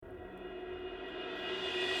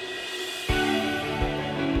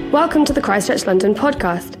Welcome to the Christchurch London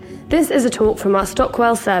podcast. This is a talk from our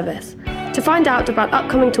Stockwell service. To find out about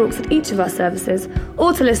upcoming talks at each of our services,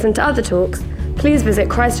 or to listen to other talks, please visit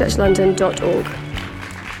christchurchlondon.org.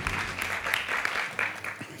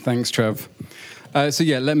 Thanks, Trev.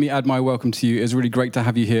 Let me add my welcome to you. It's really great to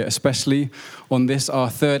have you here, especially on this, our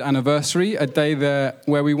third anniversary, a day there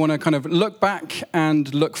where we want to kind of look back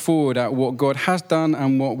and look forward at what God has done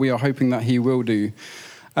and what we are hoping that he will do.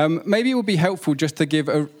 Maybe it would be helpful just to give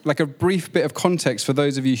a brief bit of context for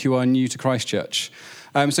those of you who are new to Christchurch.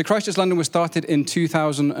 So Christchurch London was started in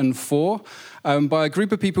 2004 by a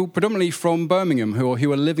group of people predominantly from Birmingham who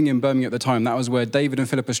were living in Birmingham at the time. That was where David and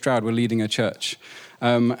Philippa Stroud were leading a church.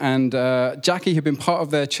 Jackie had been part of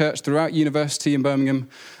their church throughout university in Birmingham.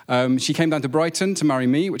 She came down to Brighton to marry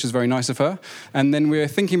me, which was very nice of her. And then we were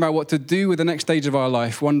thinking about what to do with the next stage of our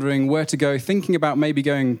life, wondering where to go, thinking about maybe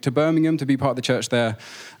going to Birmingham to be part of the church there.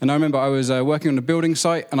 And I remember I was working on a building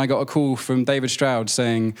site and I got a call from David Stroud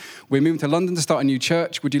saying, "We're moving to London to start a new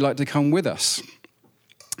church. Would you like to come with us?"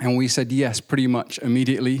 And we said yes pretty much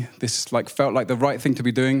immediately. This felt like the right thing to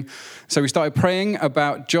be doing. So we started praying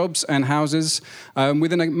about jobs and houses.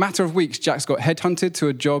 Within a matter of weeks, Jax got headhunted to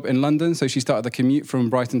a job in London. So she started the commute from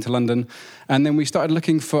Brighton to London. And then we started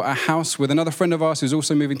looking for a house with another friend of ours who's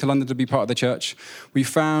also moving to London to be part of the church. We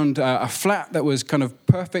found a flat that was kind of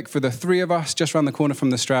perfect for the three of us, just around the corner from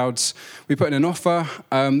the Strouds. We put in an offer.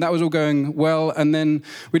 That was all going well. And then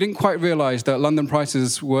we didn't quite realize that London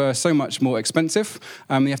prices were so much more expensive.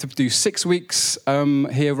 You have to do 6 weeks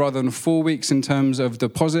here rather than 4 weeks in terms of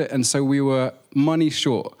deposit. And so we were money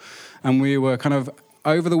short. And we were kind of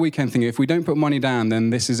over the weekend thinking, if we don't put money down, then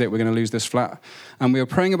this is it. We're going to lose this flat. And we were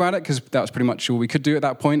praying about it because that was pretty much all we could do at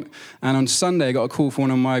that point. And on Sunday, I got a call from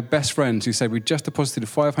one of my best friends who said, "We just deposited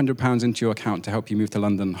 £500 into your account to help you move to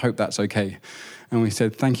London. Hope that's okay." And we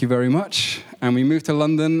said, "Thank you very much." And we moved to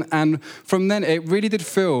London. And from then, it really did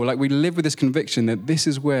feel like we lived with this conviction that this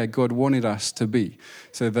is where God wanted us to be.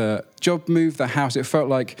 So the job move, the house, it felt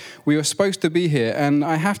like we were supposed to be here. And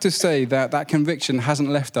I have to say that conviction hasn't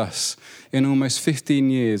left us in almost 15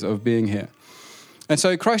 years of being here. And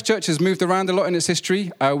so Christchurch has moved around a lot in its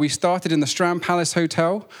history. We started in the Strand Palace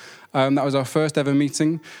Hotel. That was our first ever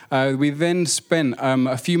meeting. We then spent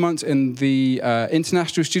a few months in the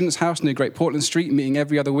International Students' House near Great Portland Street, meeting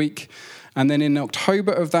every other week. And then in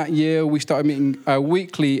October of that year, we started meeting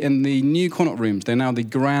weekly in the new Connaught Rooms. They're now the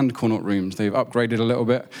Grand Connaught Rooms. They've upgraded a little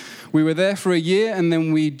bit. We were there for a year, and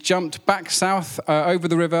then we jumped back south over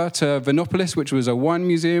the river to Vinopolis, which was a wine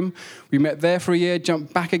museum. We met there for a year,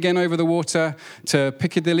 jumped back again over the water to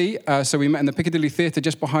Piccadilly. So we met in the Piccadilly Theatre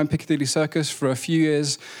just behind Piccadilly Circus for a few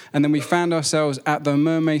years. And then we found ourselves at the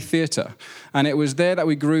Mermaid Theatre. And it was there that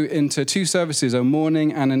we grew into two services, a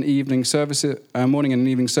morning and an evening service.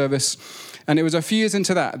 And it was a few years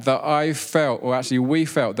into that I felt, or actually we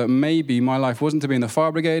felt, that maybe my life wasn't to be in the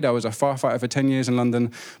fire brigade. I was a firefighter for 10 years in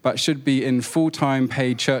London, but should be in full-time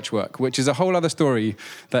paid church work, which is a whole other story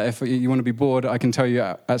that if you want to be bored, I can tell you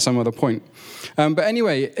at some other point. But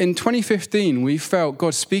anyway, in 2015, we felt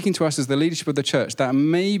God speaking to us as the leadership of the church that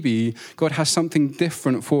maybe God has something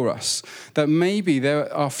different for us, that maybe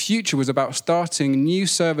our future was about starting new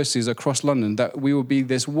services across London, that we will be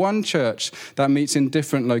this one church that meets in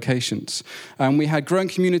different locations. We had growing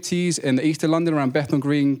communities in the east of London around Bethnal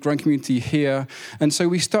Green, growing community here. And so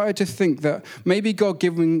we started to think that maybe God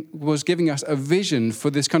was giving us a vision for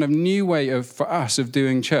this kind of new way for us of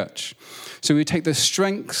doing church. So we take the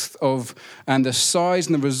strength and the size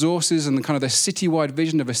and the resources and the kind of the citywide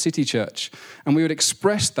vision of a city church, and we would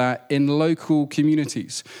express that in local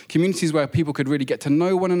communities where people could really get to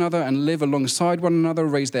know one another and live alongside one another,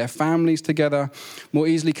 raise their families together, more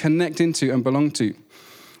easily connect into and belong to.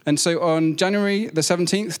 And so on January the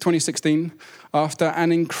 17th, 2016, after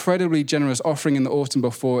an incredibly generous offering in the autumn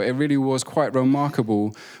before, it really was quite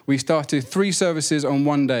remarkable, we started 3 services on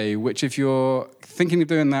one day, which if you're thinking of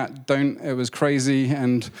doing that, don't. It was crazy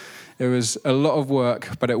and it was a lot of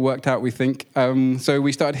work, but it worked out, we think. So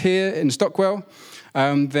we started here in Stockwell.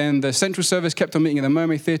 Then the central service kept on meeting at the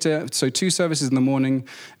Mermaid Theatre, so 2 services in the morning,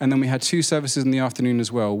 and then we had 2 services in the afternoon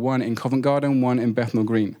as well, one in Covent Garden, one in Bethnal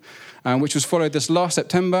Green, which was followed this last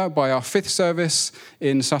September by our 5th service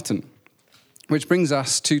in Sutton, which brings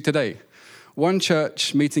us to today. One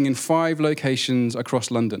church meeting in 5 locations across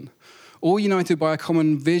London, all united by a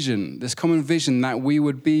common vision, this common vision that we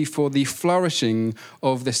would be for the flourishing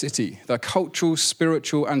of the city, the cultural,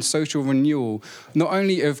 spiritual, and social renewal, not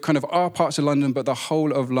only of kind of our parts of London, but the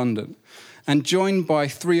whole of London. And joined by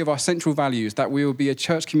 3 of our central values, that we will be a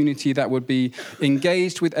church community that would be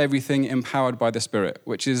engaged with everything, empowered by the Spirit,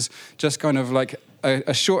 which is just kind of like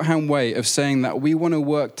a shorthand way of saying that we want to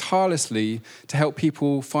work tirelessly to help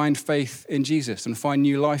people find faith in Jesus and find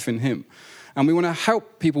new life in him. And we want to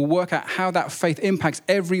help people work out how that faith impacts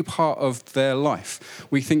every part of their life.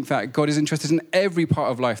 We think that God is interested in every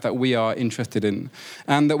part of life that we are interested in.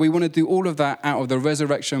 And that we want to do all of that out of the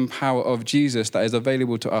resurrection power of Jesus that is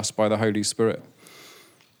available to us by the Holy Spirit.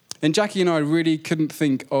 And Jackie and I really couldn't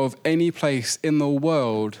think of any place in the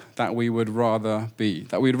world that we would rather be,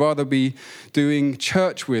 that we'd rather be doing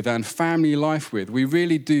church with and family life with. We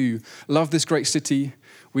really do love this great city.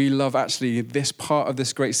 We love actually this part of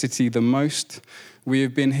this great city the most. We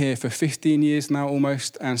have been here for 15 years now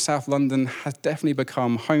almost, and South London has definitely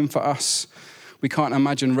become home for us. We can't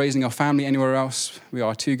imagine raising our family anywhere else. We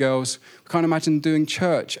are 2 girls. We can't imagine doing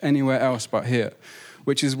church anywhere else but here,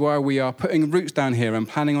 which is why we are putting roots down here and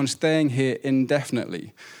planning on staying here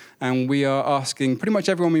indefinitely. And we are asking pretty much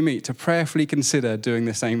everyone we meet to prayerfully consider doing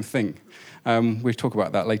the same thing. We'll talk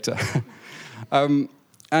about that later. And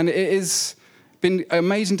it has been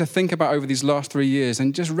amazing to think about over these last 3 years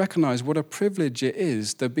and just recognize what a privilege it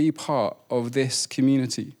is to be part of this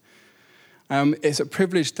community. It's a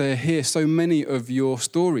privilege to hear so many of your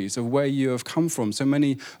stories of where you have come from, so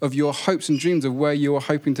many of your hopes and dreams of where you are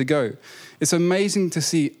hoping to go. It's amazing to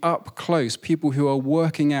see up close people who are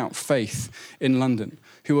working out faith in London,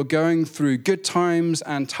 who are going through good times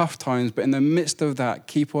and tough times, but in the midst of that,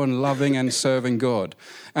 keep on loving and serving God.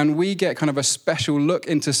 And we get kind of a special look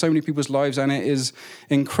into so many people's lives, and it is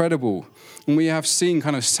incredible. And we have seen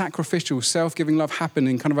kind of sacrificial, self-giving love happen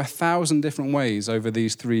in kind of 1,000 different ways over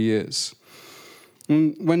these 3 years.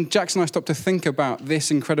 When Jackson and I stopped to think about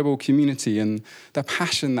this incredible community and the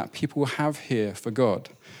passion that people have here for God,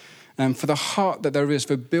 and for the heart that there is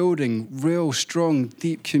for building real, strong,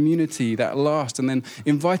 deep community that lasts, and then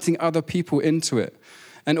inviting other people into it,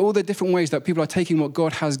 and all the different ways that people are taking what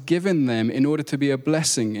God has given them in order to be a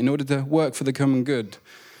blessing, in order to work for the common good,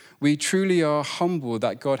 we truly are humbled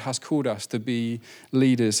that God has called us to be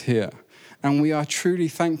leaders here. And we are truly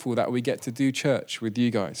thankful that we get to do church with you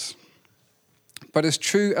guys. But as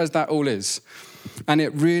true as that all is, and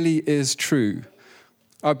it really is true,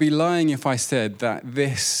 I'd be lying if I said that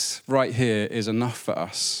this right here is enough for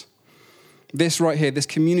us. This right here, this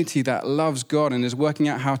community that loves God and is working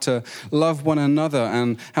out how to love one another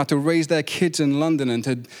and how to raise their kids in London and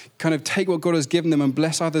to kind of take what God has given them and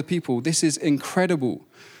bless other people. This is incredible.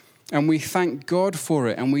 And we thank God for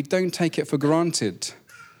it, and we don't take it for granted.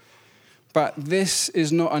 But this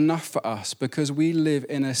is not enough for us because we live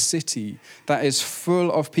in a city that is full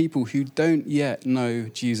of people who don't yet know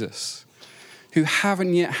Jesus, who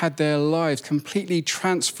haven't yet had their lives completely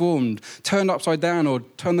transformed, turned upside down or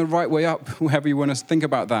turned the right way up, however you want to think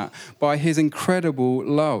about that, by his incredible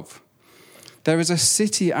love. There is a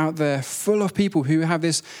city out there full of people who have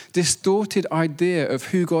this distorted idea of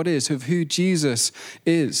who God is, of who Jesus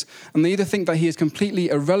is. And they either think that he is completely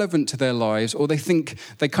irrelevant to their lives, or they think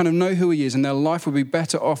they kind of know who he is and their life will be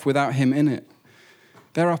better off without him in it.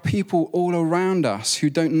 There are people all around us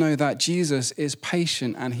who don't know that Jesus is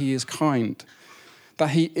patient and he is kind,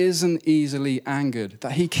 that he isn't easily angered,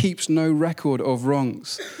 that he keeps no record of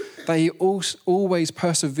wrongs, that he always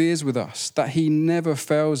perseveres with us, that he never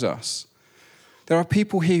fails us. There are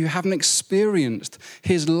people here who haven't experienced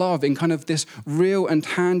his love in kind of this real and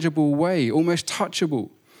tangible way, almost touchable,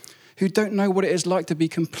 who don't know what it is like to be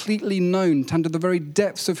completely known under the very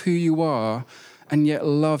depths of who you are and yet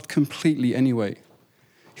loved completely anyway,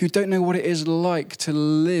 who don't know what it is like to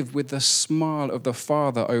live with the smile of the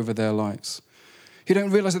Father over their lives, who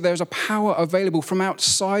don't realize that there's a power available from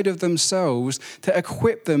outside of themselves to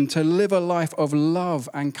equip them to live a life of love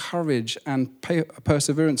and courage and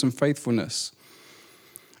perseverance and faithfulness.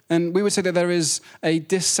 And we would say that there is a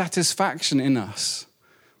dissatisfaction in us,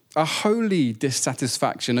 a holy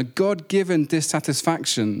dissatisfaction, a God-given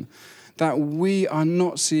dissatisfaction that we are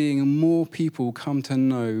not seeing more people come to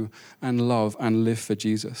know and love and live for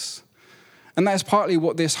Jesus. And that is partly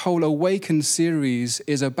what this whole Awaken series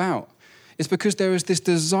is about. It's because there is this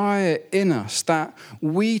desire in us that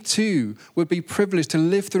we too would be privileged to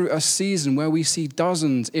live through a season where we see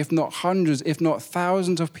dozens, if not hundreds, if not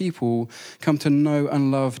thousands of people come to know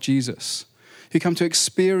and love Jesus, who come to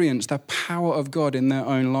experience the power of God in their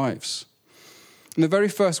own lives. In the very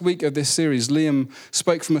first week of this series, Liam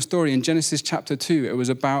spoke from a story in Genesis chapter 2. It was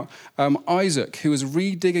about Isaac, who was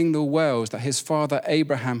redigging the wells that his father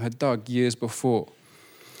Abraham had dug years before.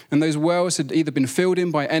 And those wells had either been filled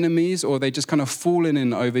in by enemies or they just kind of fallen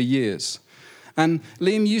in over years. And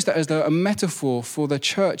Liam used that as a metaphor for the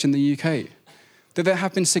church in the UK, that there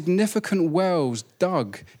have been significant wells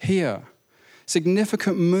dug here,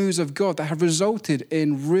 significant moves of God that have resulted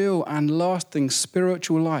in real and lasting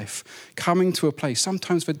spiritual life coming to a place,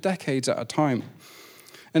 sometimes for decades at a time.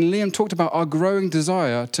 And Liam talked about our growing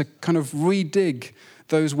desire to kind of redig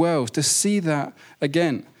those wells, to see that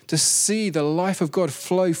again, to see the life of God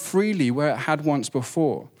flow freely where it had once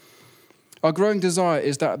before. Our growing desire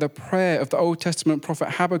is that the prayer of the Old Testament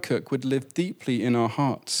prophet Habakkuk would live deeply in our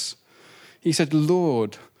hearts. He said,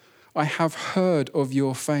 Lord, I have heard of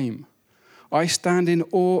your fame. I stand in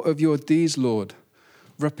awe of your deeds, Lord.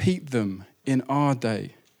 Repeat them in our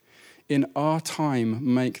day. In our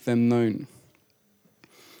time, make them known.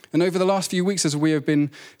 And over the last few weeks, as we have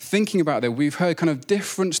been thinking about that, we've heard kind of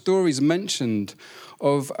different stories mentioned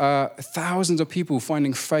of thousands of people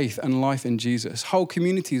finding faith and life in Jesus, whole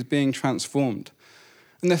communities being transformed.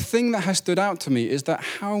 And the thing that has stood out to me is that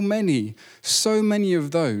so many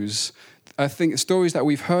of those, I think, stories that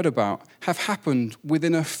we've heard about have happened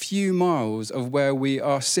within a few miles of where we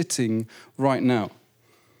are sitting right now.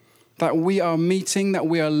 That we are meeting, that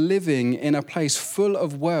we are living in a place full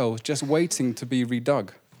of wells just waiting to be redug.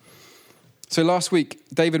 So last week,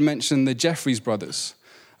 David mentioned the Jeffreys brothers.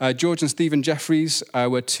 George and Stephen Jeffreys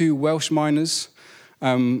were two Welsh miners.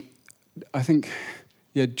 I think,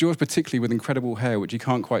 George particularly with incredible hair, which you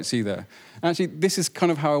can't quite see there. Actually, this is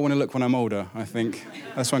kind of how I want to look when I'm older, I think.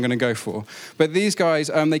 That's what I'm going to go for. But these guys,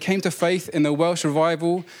 they came to faith in the Welsh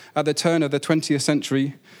revival at the turn of the 20th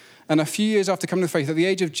century. And a few years after coming to faith, at the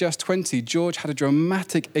age of just 20, George had a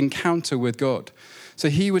dramatic encounter with God. So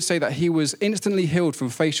he would say that he was instantly healed from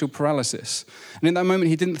facial paralysis. And in that moment,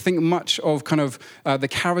 he didn't think much of kind of the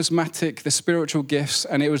charismatic, the spiritual gifts.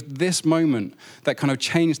 And it was this moment that kind of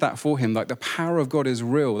changed that for him. Like the power of God is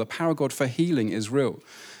real. The power of God for healing is real.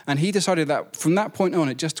 And he decided that from that point on,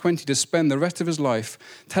 at just 20, to spend the rest of his life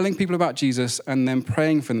telling people about Jesus and then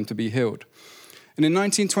praying for them to be healed. And in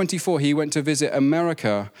 1924, he went to visit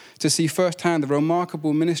America to see firsthand the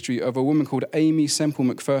remarkable ministry of a woman called Aimee Semple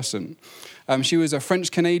McPherson. She was a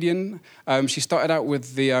French-Canadian. She started out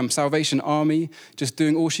with the Salvation Army, just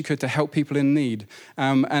doing all she could to help people in need.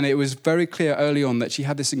 And it was very clear early on that she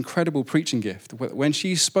had this incredible preaching gift. When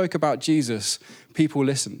she spoke about Jesus, people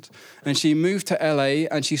listened. And she moved to LA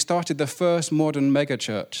and she started the first modern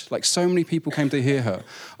megachurch. Like so many people came to hear her.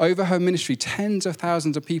 Over her ministry, tens of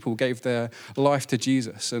thousands of people gave their life to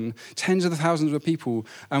Jesus. And tens of thousands of people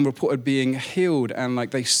reported being healed and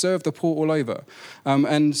like they served the poor all over.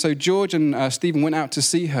 And so George and Stephen went out to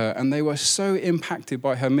see her and they were so impacted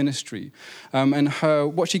by her ministry. And her,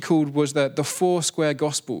 what she called was the four-square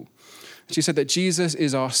gospel. She said that Jesus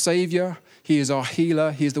is our Savior, He is our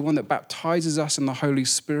healer, He is the one that baptizes us in the Holy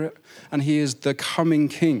Spirit, and He is the coming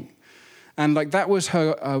King. And like that was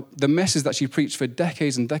her, the message that she preached for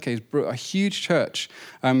decades and decades. A huge church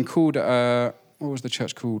called, what was the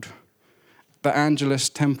church called? The Angelus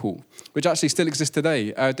Temple, which actually still exists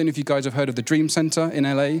today. I don't know if you guys have heard of the Dream Center in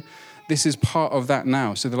LA. This is part of that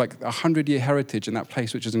now. So they're like 100-year heritage in that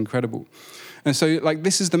place, which is incredible. And so like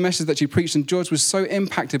this is the message that she preached. And George was so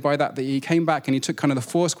impacted by that he came back and he took kind of the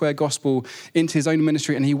four-square gospel into his own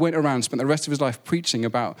ministry. And he went around, spent the rest of his life preaching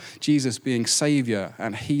about Jesus being Savior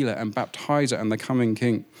and healer and baptizer and the coming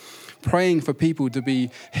King. Praying for people to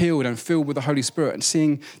be healed and filled with the Holy Spirit and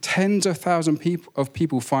seeing tens of thousands of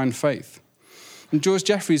people find faith. And George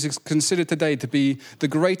Jeffreys is considered today to be the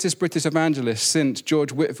greatest British evangelist since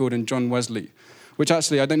George Whitefield and John Wesley, which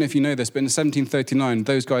actually, I don't know if you know this, but in 1739,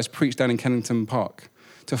 those guys preached down in Kennington Park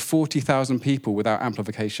to 40,000 people without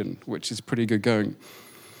amplification, which is pretty good going.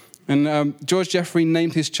 And George Jeffrey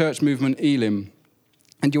named his church movement Elim.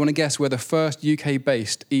 And do you want to guess where the first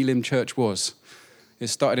UK-based Elim church was? It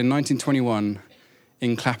started in 1921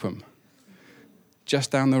 in Clapham,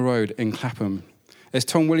 just down the road in Clapham. As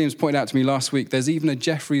Tom Williams pointed out to me last week, there's even a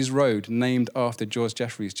Jeffreys Road named after George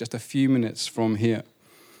Jeffreys, just a few minutes from here.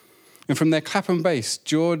 And from their Clapham base,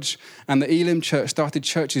 George and the Elim Church started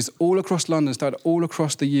churches all across London, started all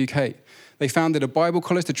across the UK. They founded a Bible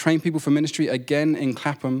college to train people for ministry, again in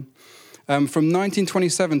Clapham. From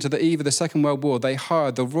 1927 to the eve of the Second World War, they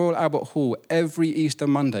hired the Royal Albert Hall every Easter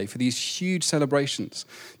Monday for these huge celebrations.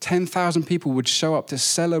 10,000 people would show up to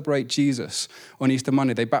celebrate Jesus on Easter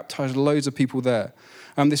Monday. They baptized loads of people there.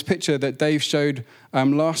 This picture that Dave showed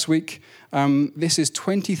last week, this is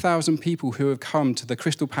 20,000 people who have come to the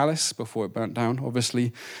Crystal Palace, before it burnt down,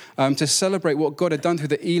 obviously, to celebrate what God had done through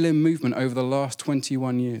the Elim movement over the last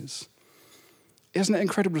 21 years. Isn't it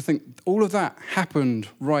incredible to think all of that happened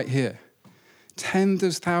right here? Tens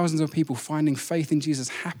of thousands of people finding faith in Jesus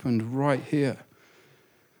happened right here.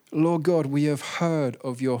 Lord God, we have heard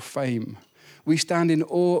of your fame. We stand in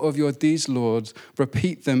awe of your deeds, Lord.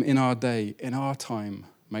 Repeat them in our day, in our time.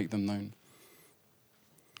 Make them known.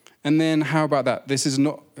 And then how about that? This is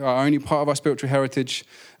not only part of our spiritual heritage.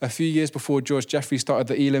 A few years before George Jeffrey started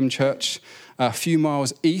the Elim Church, a few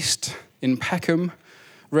miles east in Peckham,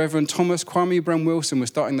 Reverend Thomas Kwame Bren Wilson was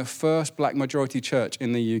starting the first black majority church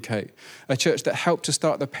in the UK, a church that helped to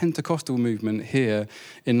start the Pentecostal movement here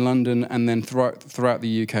in London and then throughout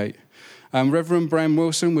the UK. Reverend Bren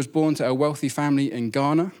Wilson was born to a wealthy family in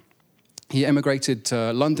Ghana. He emigrated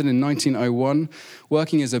to London in 1901,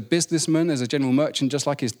 working as a businessman, as a general merchant, just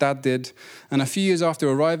like his dad did. And a few years after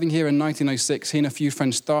arriving here in 1906, he and a few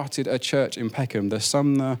friends started a church in Peckham, the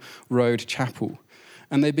Sumner Road Chapel.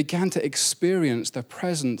 And they began to experience the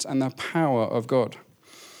presence and the power of God.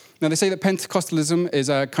 Now, they say that Pentecostalism is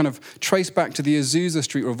kind of traced back to the Azusa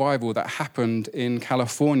Street revival that happened in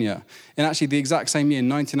California in actually the exact same year, in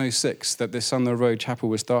 1906, that this Sumner Road Chapel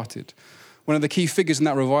was started. One of the key figures in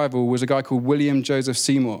that revival was a guy called William Joseph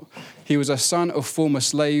Seymour. He was a son of former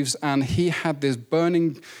slaves, and he had this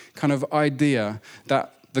burning kind of idea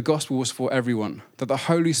that the gospel was for everyone, that the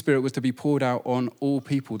Holy Spirit was to be poured out on all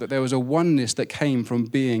people, that there was a oneness that came from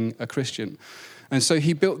being a Christian. And so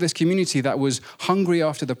he built this community that was hungry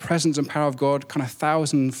after the presence and power of God, kind of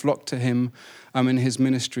thousands flocked to him in his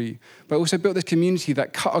ministry, but also built this community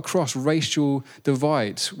that cut across racial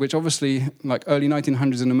divides, which obviously, like early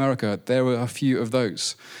 1900s in America, there were a few of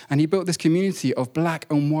those. And he built this community of black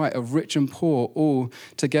and white, of rich and poor, all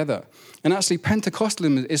together. And actually,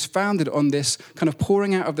 Pentecostalism is founded on this kind of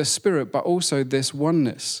pouring out of the Spirit, but also this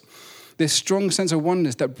oneness, this strong sense of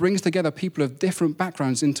oneness that brings together people of different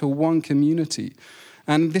backgrounds into one community.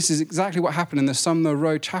 And this is exactly what happened in the Sumner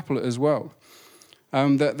Road Chapel as well.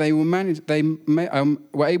 That they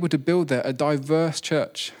were able to build there a diverse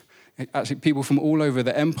church. Actually, people from all over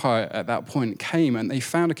the empire at that point came, and they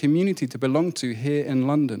found a community to belong to here in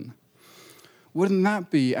London. Wouldn't that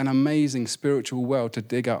be an amazing spiritual well to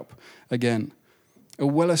dig up again? A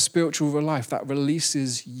well of spiritual life that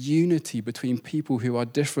releases unity between people who are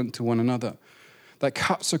different to one another, that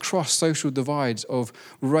cuts across social divides of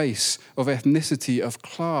race, of ethnicity, of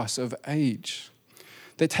class, of age.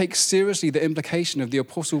 That takes seriously the implication of the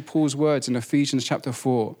Apostle Paul's words in Ephesians chapter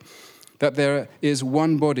 4, that there is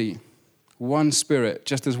one body, one Spirit,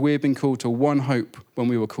 just as we've been called to one hope when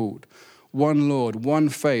we were called. One Lord, one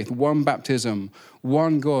faith, one baptism,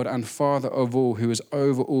 one God and Father of all, who is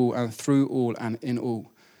over all and through all and in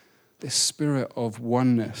all. This spirit of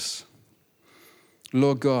oneness.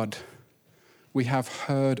 Lord God, we have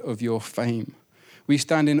heard of your fame. We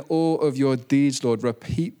stand in awe of your deeds, Lord.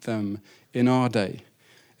 Repeat them in our day.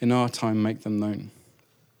 In our time, make them known.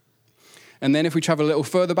 And then if we travel a little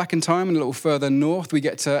further back in time and a little further north, we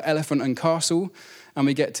get to Elephant and Castle, and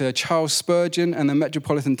we get to Charles Spurgeon and the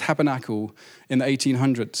Metropolitan Tabernacle in the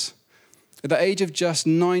 1800s. At the age of just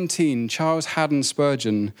 19, Charles Haddon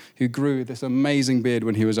Spurgeon, who grew this amazing beard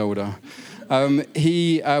when he was older,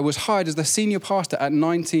 he was hired as the senior pastor at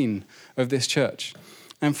 19 of this church.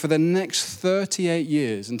 And for the next 38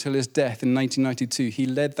 years, until his death in 1992, he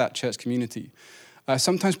led that church community,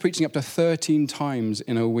 sometimes preaching up to 13 times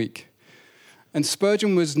in a week. And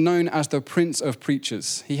Spurgeon was known as the Prince of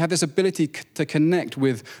Preachers. He had this ability to connect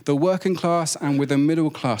with the working class and with the middle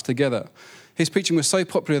class together. His preaching was so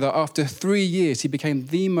popular that after 3 years, he became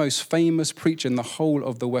the most famous preacher in the whole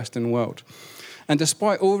of the Western world. And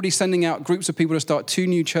despite already sending out groups of people to start 2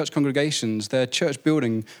 new church congregations, their church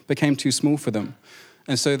building became too small for them.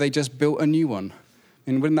 And so they just built a new one.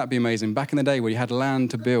 And wouldn't that be amazing? Back in the day where you had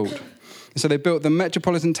land to build. And so they built the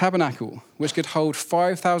Metropolitan Tabernacle, which could hold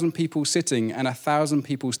 5,000 people sitting and 1,000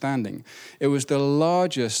 people standing. It was the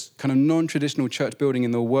largest kind of non-traditional church building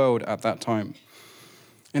in the world at that time.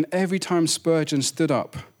 And every time Spurgeon stood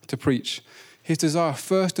up to preach, his desire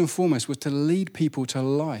first and foremost was to lead people to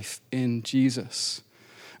life in Jesus.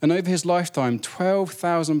 And over his lifetime,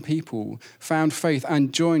 12,000 people found faith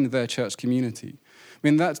and joined their church community. I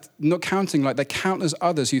mean, that's not counting like the countless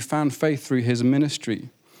others who found faith through his ministry.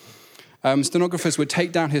 Stenographers would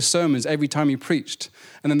take down his sermons every time he preached,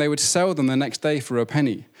 and then they would sell them the next day for a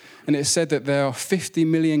penny. And it's said that there are 50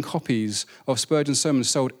 million copies of Spurgeon's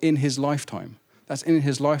sermons sold in his lifetime. That's in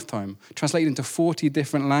his lifetime, translated into 40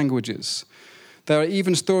 different languages. There are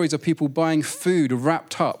even stories of people buying food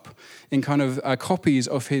wrapped up in kind of copies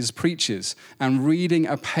of his preachers and reading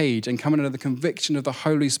a page and coming under the conviction of the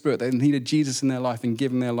Holy Spirit. They needed Jesus in their life and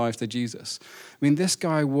giving their lives to Jesus. I mean, this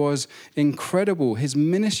guy was incredible. His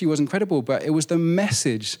ministry was incredible, but it was the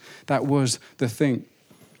message that was the thing.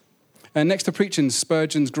 And next to preaching,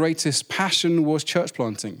 Spurgeon's greatest passion was church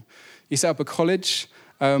planting. He set up a college,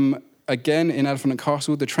 again in Elephant and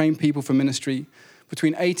Castle, to train people for ministry.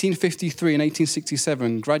 Between 1853 and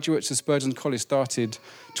 1867, graduates of Spurgeon College started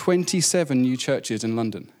 27 new churches in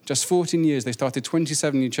London. Just 14 years, they started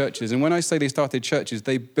 27 new churches. And when I say they started churches,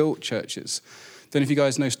 they built churches. Don't know if you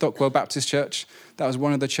guys know Stockwell Baptist Church. That was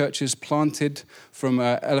one of the churches planted from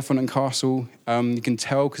Elephant and Castle. You can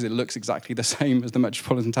tell because it looks exactly the same as the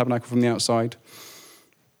Metropolitan Tabernacle from the outside.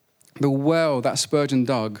 The well that Spurgeon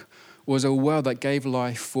dug was a well that gave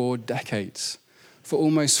life for decades. For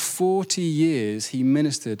almost 40 years, he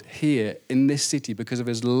ministered here in this city because of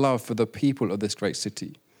his love for the people of this great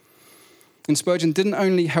city. And Spurgeon didn't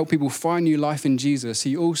only help people find new life in Jesus,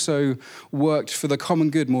 he also worked for the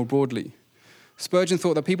common good more broadly. Spurgeon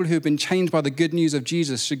thought that people who had been changed by the good news of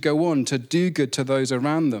Jesus should go on to do good to those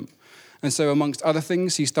around them. And so amongst other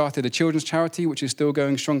things, he started a children's charity, which is still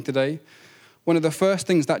going strong today. One of the first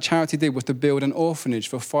things that charity did was to build an orphanage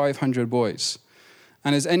for 500 boys.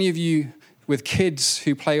 And as any of you with kids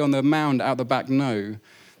who play on the mound out the back know,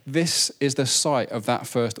 this is the site of that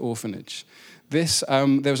first orphanage. There was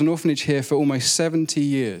an orphanage here for almost 70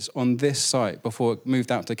 years on this site before it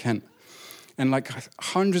moved out to Kent. And like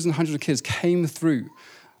hundreds and hundreds of kids came through,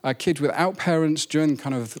 kids without parents during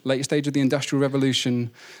kind of late stage of the Industrial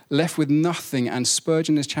Revolution, left with nothing, and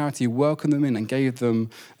Spurgeon, his charity, welcomed them in and gave them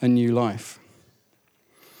a new life.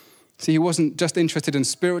 See, he wasn't just interested in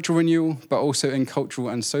spiritual renewal, but also in cultural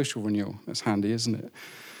and social renewal. That's handy, isn't it?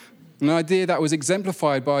 An idea that was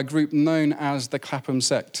exemplified by a group known as the Clapham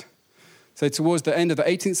sect. So towards the end of the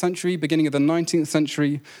 18th century, beginning of the 19th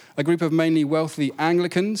century, a group of mainly wealthy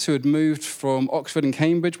Anglicans who had moved from Oxford and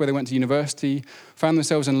Cambridge, where they went to university, found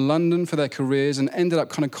themselves in London for their careers and ended up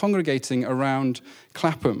kind of congregating around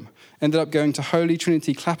Clapham. Ended up going to Holy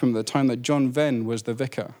Trinity Clapham at the time that John Venn was the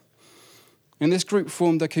vicar. And this group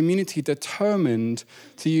formed a community determined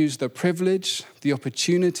to use the privilege, the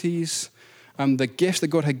opportunities, and the gifts that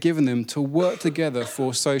God had given them to work together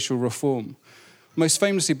for social reform. Most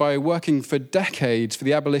famously by working for decades for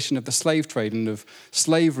the abolition of the slave trade and of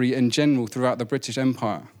slavery in general throughout the British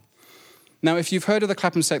Empire. Now, if you've heard of the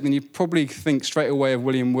Clapham sect, then you probably think straight away of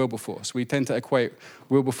William Wilberforce. We tend to equate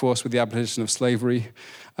Wilberforce with the abolition of slavery.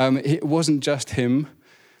 It wasn't just him.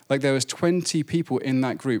 Like there was 20 people in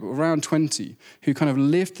that group, around 20, who kind of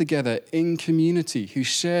lived together in community, who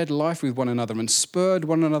shared life with one another and spurred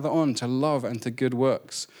one another on to love and to good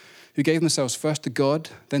works, who gave themselves first to God,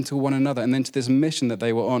 then to one another, and then to this mission that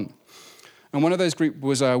they were on. And one of those groups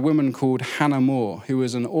was a woman called Hannah More, who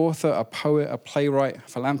was an author, a poet, a playwright, a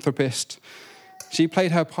philanthropist. She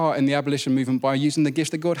played her part in the abolition movement by using the gifts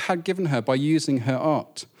that God had given her, by using her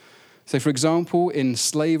art. So, for example, in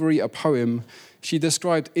Slavery, a poem, she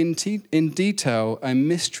described in detail a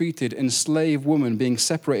mistreated, enslaved woman being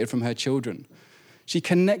separated from her children. She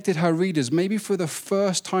connected her readers, maybe for the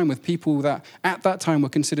first time, with people that at that time were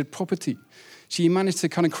considered property. She managed to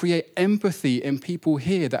kind of create empathy in people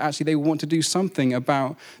here that actually they want to do something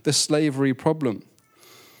about the slavery problem.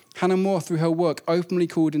 Hannah More, through her work, openly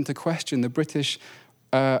called into question the British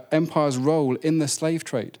Empire's role in the slave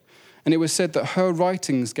trade. And it was said that her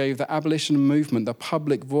writings gave the abolition movement the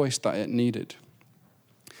public voice that it needed.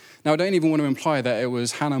 Now, I don't even want to imply that it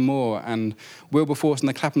was Hannah More and Wilberforce and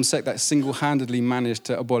the Clapham sect that single-handedly managed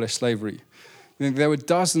to abolish slavery. There were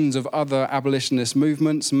dozens of other abolitionist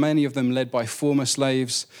movements, many of them led by former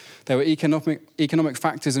slaves. There were economic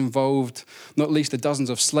factors involved, not least the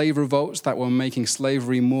dozens of slave revolts that were making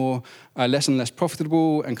slavery less and less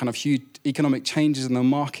profitable, and kind of huge economic changes in the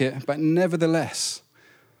market. But nevertheless,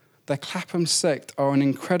 the Clapham sect are an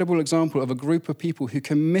incredible example of a group of people who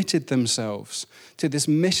committed themselves to this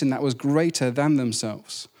mission that was greater than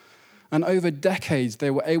themselves. And over decades,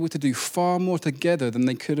 they were able to do far more together than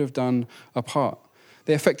they could have done apart.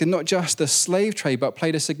 They affected not just the slave trade, but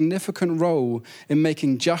played a significant role in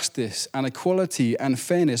making justice and equality and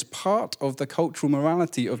fairness part of the cultural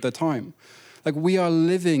morality of the time. Like, we are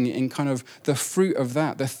living in kind of the fruit of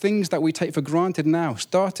that. The things that we take for granted now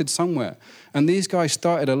started somewhere. And these guys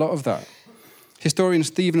started a lot of that. Historians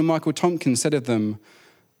Stephen and Michael Tompkins said of them,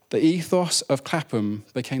 the ethos of Clapham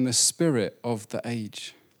became the spirit of the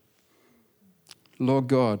age. Lord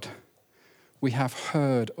God, we have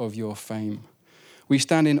heard of your fame. We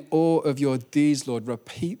stand in awe of your deeds, Lord.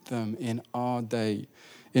 Repeat them in our day,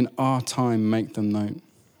 in our time, make them known.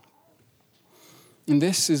 And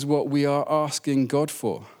this is what we are asking God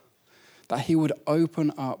for, that he would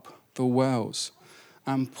open up the wells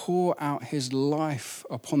and pour out his life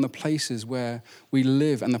upon the places where we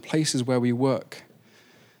live and the places where we work.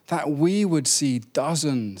 That we would see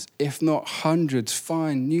dozens, if not hundreds,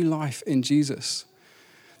 find new life in Jesus.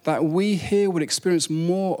 That we here would experience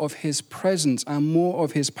more of his presence and more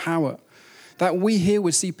of his power. That we here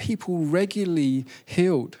would see people regularly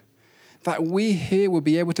healed. That we here would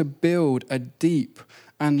be able to build a deep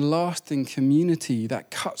and lasting community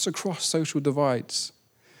that cuts across social divides.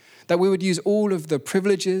 That we would use all of the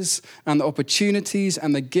privileges and the opportunities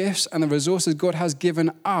and the gifts and the resources God has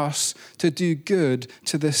given us to do good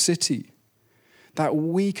to the city. That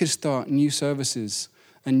we could start new services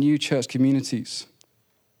and new church communities.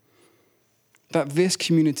 That this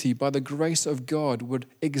community, by the grace of God, would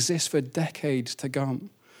exist for decades to come.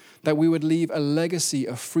 That we would leave a legacy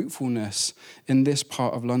of fruitfulness in this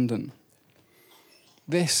part of London.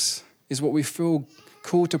 This is what we feel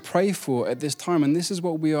called to pray for at this time, and this is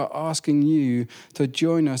what we are asking you to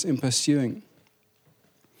join us in pursuing.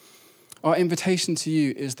 Our invitation to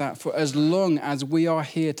you is that for as long as we are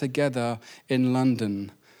here together in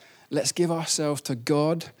London, let's give ourselves to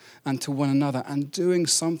God and to one another and doing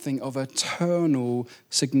something of eternal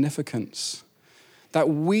significance. That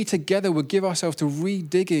we together would give ourselves to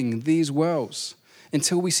redigging these wells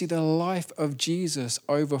until we see the life of Jesus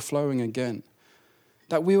overflowing again.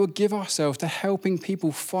 That we will give ourselves to helping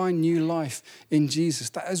people find new life in Jesus.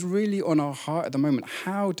 That is really on our heart at the moment.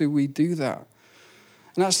 How do we do that?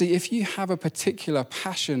 And actually, if you have a particular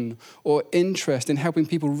passion or interest in helping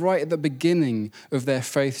people right at the beginning of their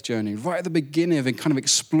faith journey, right at the beginning of kind of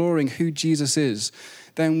exploring who Jesus is,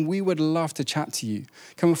 then we would love to chat to you.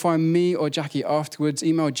 Come and find me or Jackie afterwards.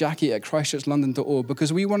 Email Jackie@christchurchlondon.org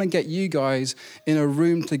because we want to get you guys in a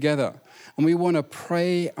room together. And we want to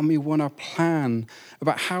pray and we want to plan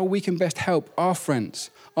about how we can best help our friends,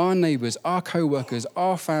 our neighbors, our co-workers,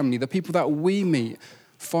 our family, the people that we meet,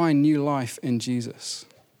 find new life in Jesus.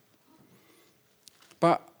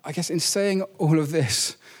 But I guess in saying all of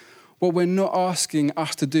this, what we're not asking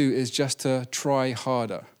us to do is just to try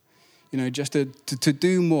harder. Just to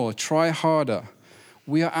do more, try harder.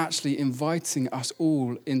 We are actually inviting us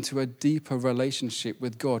all into a deeper relationship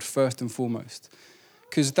with God first and foremost.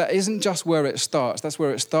 Because that isn't just where it starts. That's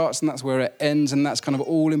where it starts and that's where it ends, and that's kind of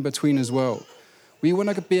all in between as well. We want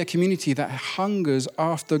to be a community that hungers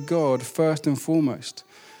after God first and foremost.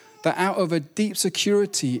 That out of a deep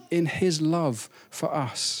security in his love for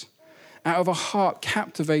us, out of a heart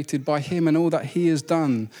captivated by him and all that he has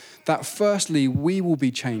done, that firstly we will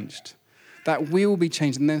be changed. That we will be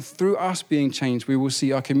changed, and then through us being changed, we will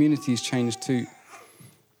see our communities change too.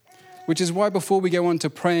 Which is why before we go on to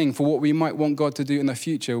praying for what we might want God to do in the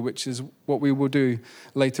future, which is what we will do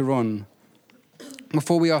later on,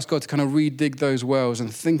 before we ask God to kind of redig those wells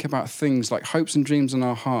and think about things like hopes and dreams in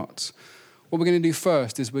our hearts, what we're going to do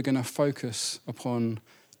first is we're going to focus upon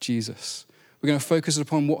Jesus. We're going to focus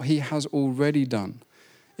upon what he has already done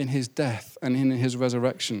in his death and in his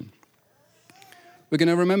resurrection. We're going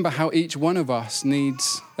to remember how each one of us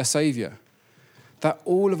needs a savior. That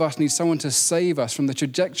all of us need someone to save us from the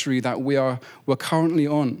trajectory that we're currently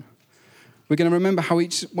on. We're going to remember how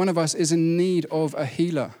each one of us is in need of a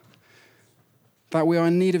healer. That we are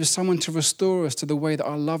in need of someone to restore us to the way that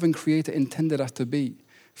our loving Creator intended us to be.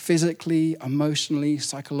 Physically, emotionally,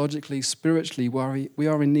 psychologically, spiritually, we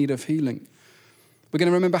are in need of healing. We're going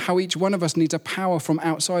to remember how each one of us needs a power from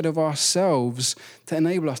outside of ourselves to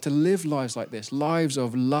enable us to live lives like this, lives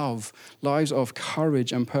of love, lives of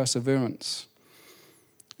courage and perseverance.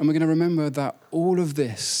 And we're going to remember that all of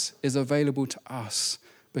this is available to us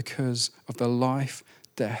because of the life,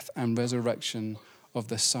 death, and resurrection of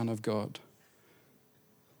the Son of God.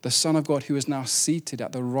 The Son of God who is now seated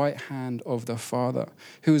at the right hand of the Father,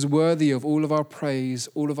 who is worthy of all of our praise,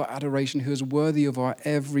 all of our adoration, who is worthy of our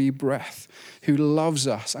every breath, who loves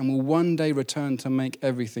us and will one day return to make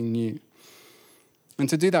everything new. And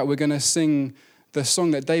to do that, we're going to sing the song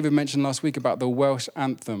that David mentioned last week about the Welsh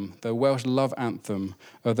anthem, the Welsh love anthem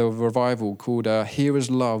of the revival called Here is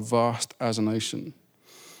Love, Vast as an Ocean.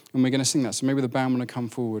 And we're going to sing that. So maybe the band want to come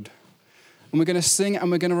forward. And we're going to sing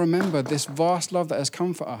and we're going to remember this vast love that has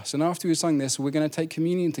come for us. And after we sing this, we're going to take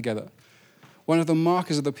communion together. One of the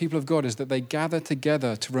markers of the people of God is that they gather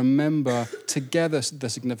together to remember together the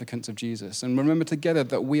significance of Jesus. And remember together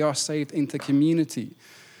that we are saved into community.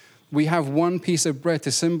 We have one piece of bread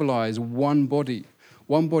to symbolize one body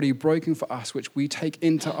broken for us, which we take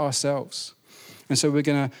into ourselves. And so we're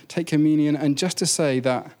going to take communion. And just to say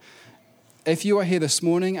that if you are here this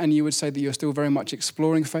morning and you would say that you're still very much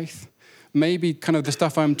exploring faith, maybe kind of the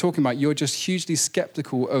stuff I'm talking about, you're just hugely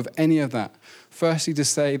skeptical of any of that. Firstly, to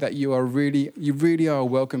say that you really are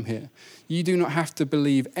welcome here. You do not have to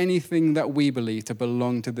believe anything that we believe to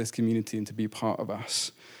belong to this community and to be part of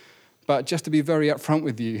us. But just to be very upfront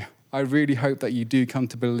with you, I really hope that you do come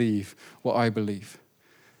to believe what I believe.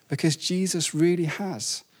 Because Jesus really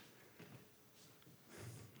has.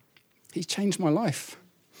 He's changed my life.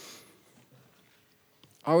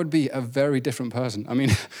 I would be a very different person. I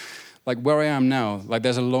mean, like where I am now, like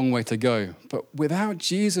there's a long way to go. But without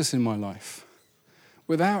Jesus in my life,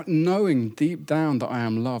 without knowing deep down that I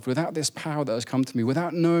am loved, without this power that has come to me,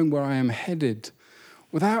 without knowing where I am headed,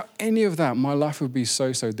 without any of that, my life would be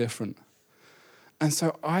so, so different. And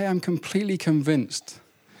so I am completely convinced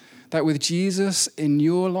that with Jesus in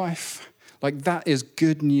your life, like that is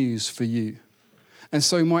good news for you. And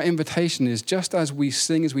so my invitation is, just as we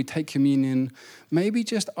sing, as we take communion, maybe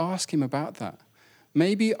just ask him about that.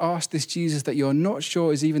 Maybe ask this Jesus that you're not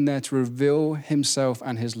sure is even there to reveal himself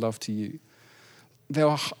and his love to you. There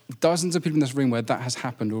are dozens of people in this room where that has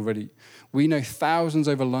happened already. We know thousands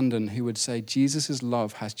over London who would say, Jesus'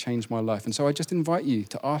 love has changed my life. And so I just invite you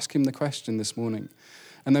to ask him the question this morning.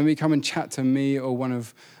 And then we come and chat to me or one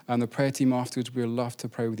of the prayer team afterwards. We would love to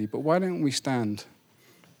pray with you. But why don't we stand?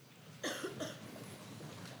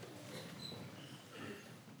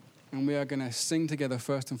 And we are going to sing together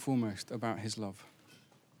first and foremost about his love.